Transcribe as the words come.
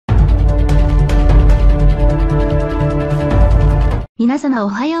皆様お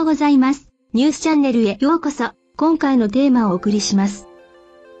はようございます。ニュースチャンネルへようこそ。今回のテーマをお送りします。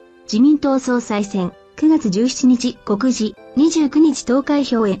自民党総裁選、9月17日告示、29日投開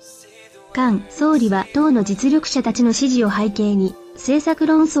票へ。菅総理は党の実力者たちの支持を背景に、政策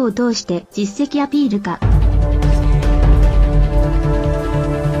論争を通して実績アピールか。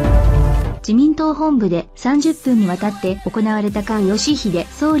自民党本部で30分にわたって行われた菅義偉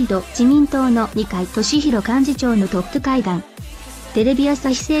総理と自民党の二階俊博幹事長のトップ会談。テレビ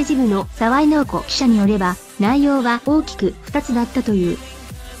朝日政治部の澤井直子記者によれば、内容は大きく2つだったという。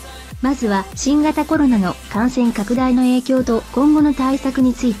まずは新型コロナの感染拡大の影響と今後の対策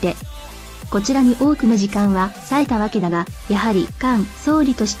について。こちらに多くの時間は割いたわけだが、やはり菅総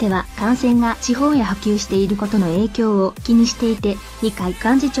理としては感染が地方へ波及していることの影響を気にしていて、二階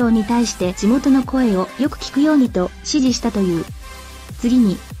幹事長に対して地元の声をよく聞くようにと指示したという。次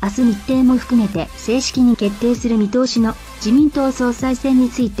に、明日日程も含めて正式に決定する見通しの自民党総裁選に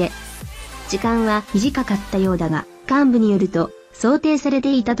ついて。時間は短かったようだが、幹部によると、想定され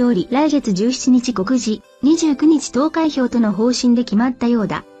ていた通り来月17日告示、29日投開票との方針で決まったよう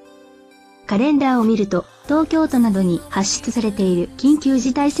だ。カレンダーを見ると、東京都などに発出されている緊急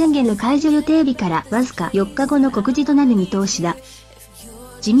事態宣言の解除予定日からわずか4日後の告示となる見通しだ。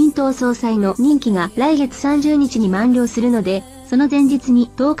自民党総裁の任期が来月30日に満了するので、その前日に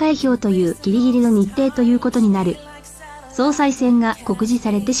投開票というギリギリの日程ということになる。総裁選が告示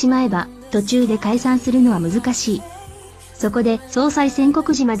されてしまえば、途中で解散するのは難しい。そこで総裁選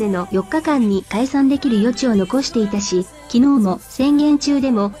告示までの4日間に解散できる余地を残していたし、昨日も宣言中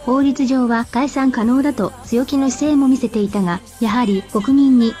でも法律上は解散可能だと強気の姿勢も見せていたが、やはり国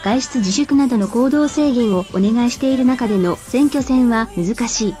民に外出自粛などの行動制限をお願いしている中での選挙戦は難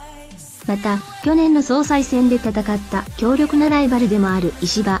しい。また、去年の総裁選で戦った強力なライバルでもある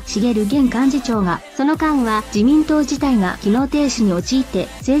石破茂現幹事長が、その間は自民党自体が機能停止に陥って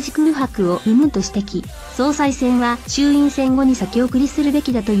政治空白を生むと指摘。総裁選は衆院選後に先送りするべ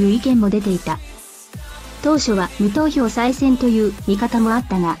きだという意見も出ていた。当初は無投票再選という見方もあっ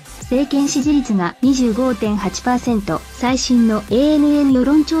たが、政権支持率が 25.8%、最新の ANN 世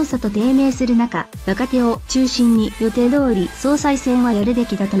論調査と低迷する中、若手を中心に予定通り総裁選はやるべ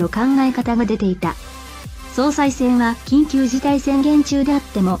きだとの考え方が出ていた。総裁選は緊急事態宣言中であっ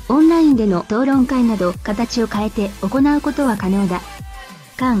てもオンラインでの討論会など形を変えて行うことは可能だ。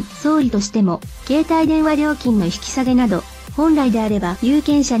菅総理としても、携帯電話料金の引き下げなど、本来であれば有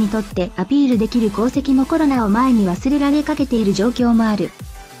権者にとってアピールできる功績もコロナを前に忘れられかけている状況もある。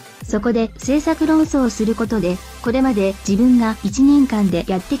そこで政策論争をすることで、これまで自分が1年間で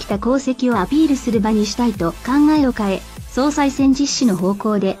やってきた功績をアピールする場にしたいと考えを変え、総裁選実施の方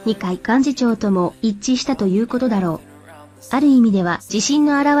向で二階幹事長とも一致したということだろう。ある意味では自信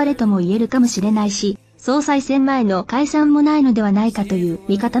の表れとも言えるかもしれないし、総裁選前の解散もないのではないかという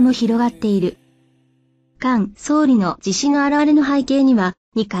見方も広がっている。菅総理の自信の表れの背景には、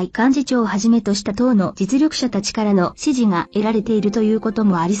二階幹事長をはじめとした党の実力者たちからの支持が得られているということ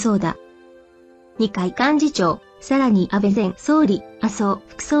もありそうだ。二階幹事長、さらに安倍前総理、麻生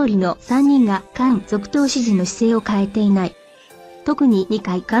副総理の3人が菅続投支持の姿勢を変えていない。特に二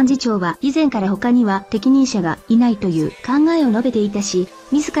階幹事長は以前から他には適任者がいないという考えを述べていたし、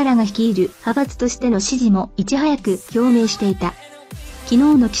自らが率いる派閥としての支持もいち早く表明していた。昨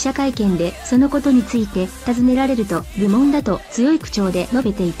日の記者会見でそのことについて尋ねられると愚問だと強い口調で述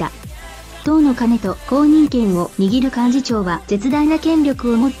べていた。党の金と公認権を握る幹事長は絶大な権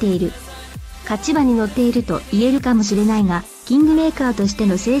力を持っている。勝ち場に乗っていると言えるかもしれないが、キングメーカーとして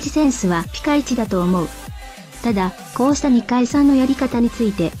の政治センスはピカイチだと思う。ただ、こうした二階さんのやり方につ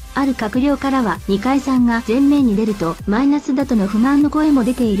いて、ある閣僚からは二階さんが前面に出るとマイナスだとの不満の声も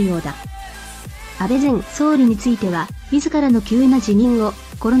出ているようだ。安倍前総理については、自らの急な辞任を、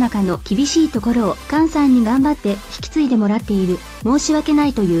コロナ禍の厳しいところを菅さんに頑張って引き継いでもらっている、申し訳な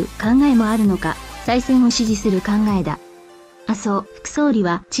いという考えもあるのか、再選を支持する考えだ。麻生副総理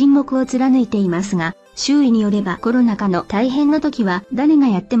は沈黙を貫いていますが、周囲によればコロナ禍の大変な時は誰が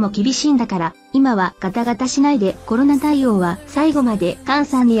やっても厳しいんだから、今はガタガタしないでコロナ対応は最後まで菅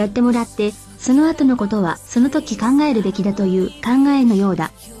さんにやってもらって、その後のことはその時考えるべきだという考えのよう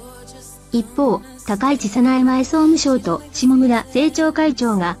だ。一方、高市早苗前総務省と下村政調会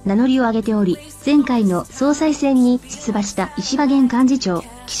長が名乗りを上げており、前回の総裁選に出馬した石破現幹事長、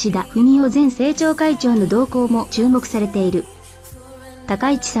岸田文雄前政調会長の動向も注目されている。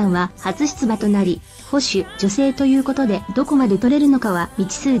高市さんは初出馬となり、保守、女性ということでどこまで取れるのかは未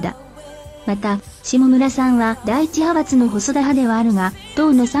知数だ。また、下村さんは第一派閥の細田派ではあるが、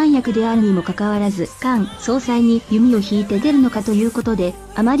党の三役であるにもかかわらず、菅総裁に弓を引いて出るのかということで、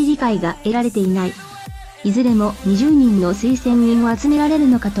あまり理解が得られていない。いずれも20人の推薦人を集められる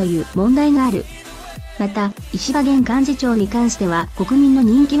のかという問題がある。また、石破現幹事長に関しては国民の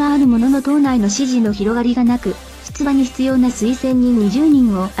人気はあるものの党内の支持の広がりがなく、出馬に必要な推薦人20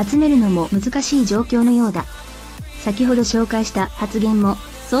人を集めるのも難しい状況のようだ。先ほど紹介した発言も、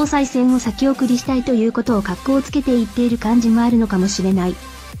総裁選を先送りしたいということを格好をつけて言っている感じもあるのかもしれない。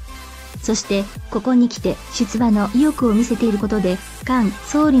そして、ここに来て出馬の意欲を見せていることで、菅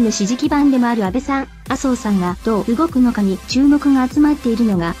総理の支持基盤でもある安倍さん、麻生さんがどう動くのかに注目が集まっている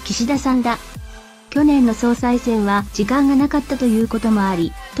のが岸田さんだ。去年の総裁選は時間がなかったということもあ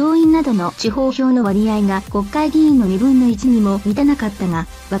り、党員などの地方票の割合が国会議員の2分の1にも満たなかったが、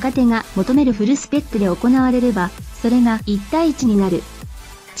若手が求めるフルスペックで行われれば、それが1対1になる。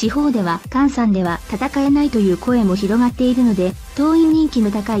地方では菅さんでは戦えないという声も広がっているので、党員人気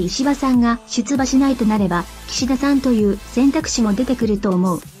の高い石破さんが出馬しないとなれば、岸田さんという選択肢も出てくると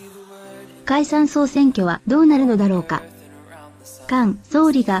思う。解散総選挙はどうなるのだろうか。菅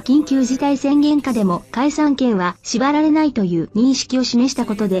総理が緊急事態宣言下でも解散権は縛られないという認識を示した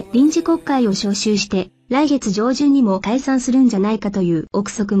ことで臨時国会を召集して来月上旬にも解散するんじゃないかという憶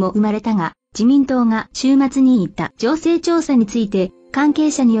測も生まれたが、自民党が週末に言った情勢調査について関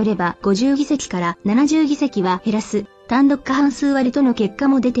係者によれば50議席から70議席は減らす単独過半数割りとの結果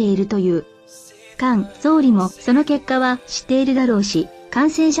も出ているという。菅総理もその結果は知っているだろうし、感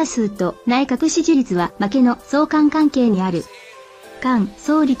染者数と内閣支持率は負けの相関関係にある。菅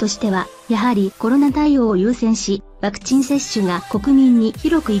総理としては、やはりコロナ対応を優先し、ワクチン接種が国民に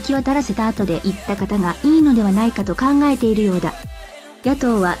広く行き渡らせた後で行った方がいいのではないかと考えているようだ。野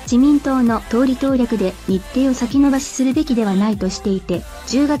党は自民党の党利党略で日程を先延ばしするべきではないとしていて、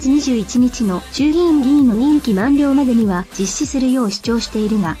10月21日の衆議院議員の任期満了までには実施するよう主張してい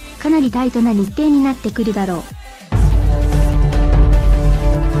るが、かなりタイトな日程になってくるだろう。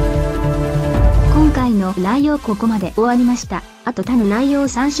今回の内容ここまで終わりました。あと他の内容を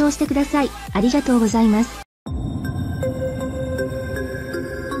参照してください。ありがとうございます。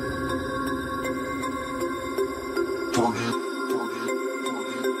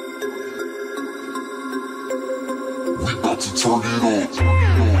We about to turn it on.